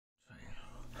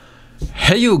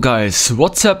Hey you guys,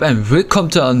 what's up and welcome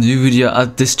to a new video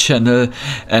at this channel.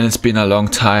 And it's been a long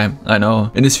time, I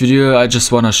know. In this video I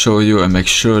just want to show you and make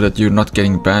sure that you're not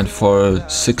getting banned for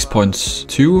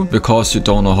 6.2 because you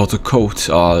don't know how to code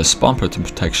a spawn point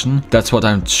protection. That's what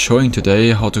I'm showing today,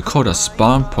 how to code a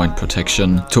spawn point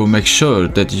protection to make sure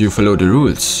that you follow the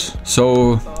rules.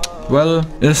 So well,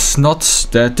 it's not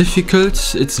that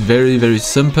difficult. It's very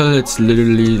simple. It's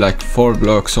literally like 4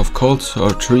 blocks of code, or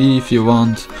 3 if you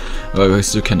want.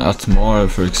 Otherwise you can add more,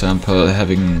 for example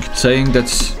saying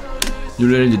that you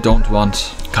really don't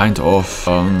want kind of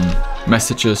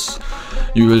messages.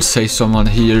 You will say someone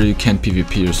here you can't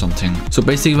PvP or something. So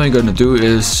basically what you're gonna do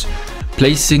is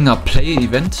placing a play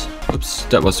event. Oops,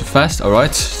 that was too fast.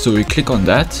 Alright, so we click on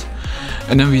that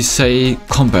and then we say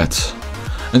combat.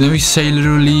 And then we say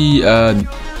literally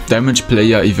damage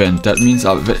player event. That means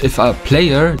if a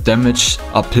player damage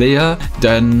a player,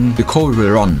 then the code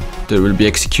will run. They will be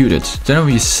executed. Then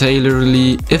we say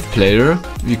literally if player.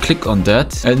 We click on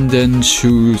that and then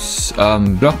choose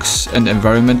blocks and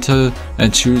environmental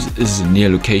and choose is near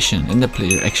location in the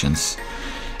player actions.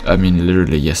 I mean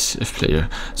literally yes, if player.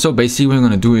 So basically what we're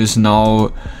gonna do is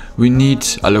now we need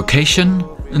a location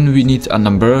and we need a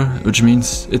number, which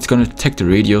means it's gonna detect the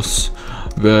radius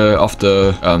of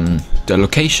the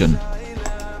location.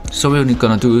 So what we're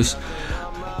gonna do is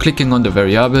clicking on the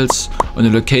variables on the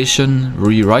location,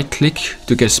 we right click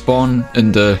to get spawned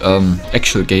in the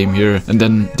actual game here, and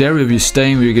then there we'll be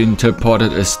staying, we're getting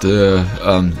teleported as the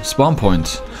spawn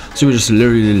point. So we just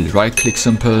literally right click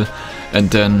simple and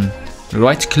then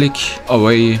right click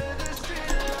away,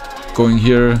 going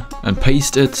here and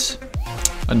paste it.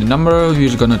 And the number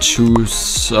we're gonna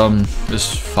choose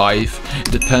is 5.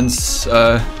 It depends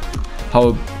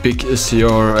how big is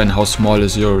your and how small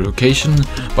is your location,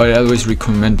 but I always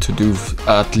recommend to do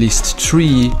at least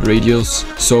 3 radius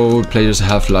so players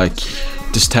have like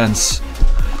distance.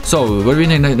 So what we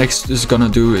next is gonna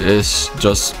do is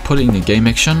just put in the game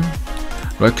action.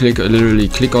 Right click, literally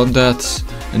click on that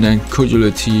and then code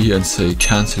utility and say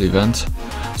cancel event.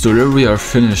 So there we are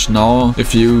finished now.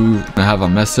 If you have a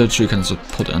message, you can just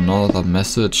put another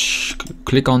message.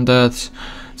 Click on that,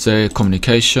 say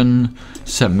communication,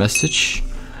 send message.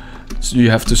 So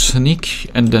you have to sneak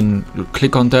and then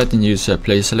click on that and you say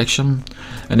play selection.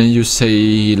 And then you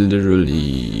say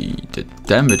literally the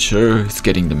damager is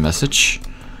getting the message.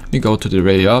 We go to the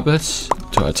variables,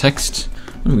 to our text,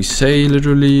 and we say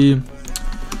literally,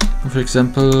 for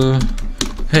example,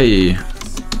 hey,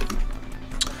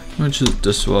 which is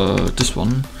this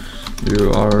one,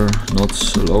 you are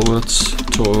not allowed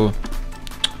to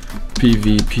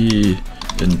PvP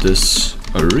in this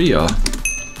area.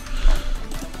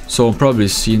 So probably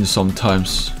seen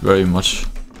sometimes very much.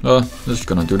 Just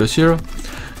gonna do this here.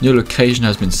 New location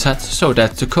has been set, so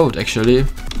that's the code actually.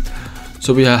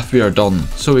 So we are done.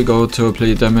 So we go to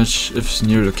play damage, if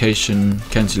new location,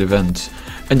 cancel event,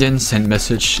 and then send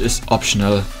message is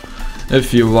optional.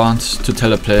 If you want to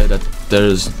tell a player that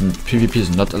PvP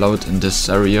is not allowed in this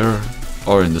area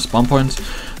or in the spawn point,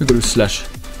 you go to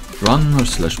 /run or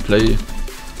 /play.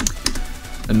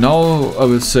 And now I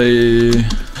will say,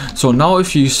 so now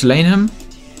if you slay him,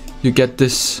 you get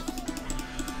this.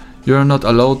 You are not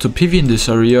allowed to PvP in this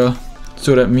area.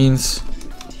 So that means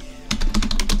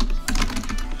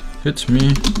hit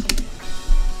me.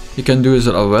 You can do this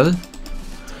as well.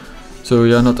 So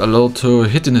you are not allowed to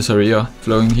hit in this area,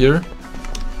 flowing here.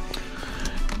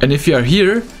 And if you are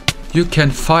here, you can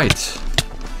fight.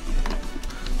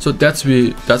 So that's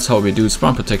how we do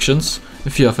spawn protections.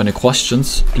 If you have any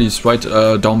questions, please write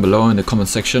down below in the comment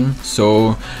section.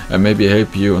 So I maybe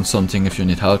help you on something if you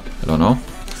need help. I don't know.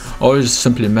 Or just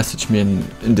simply message me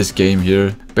in this game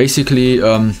here. Basically,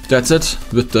 that's it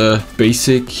with the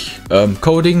basic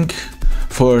coding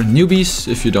for newbies,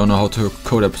 if you don't know how to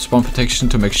code up spawn protection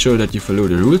to make sure that you follow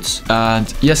the rules.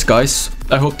 And yes guys,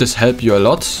 I hope this helped you a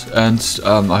lot, and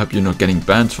I hope you're not getting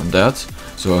banned from that.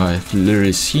 So I've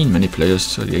literally seen many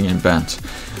players getting banned.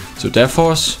 So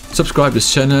therefore, subscribe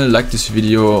this channel, like this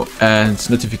video, and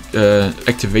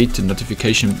activate the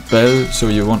notification bell so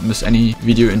you won't miss any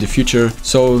video in the future.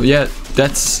 So yeah,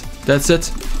 that's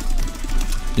it.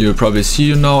 You'll probably see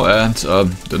you now, and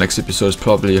the next episode is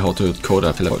probably how to code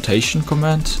a teleportation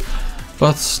command.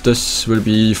 But this will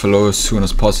be followed as soon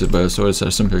as possible, so it's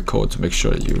a simple code to make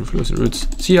sure that you follow the routes.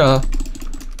 See ya!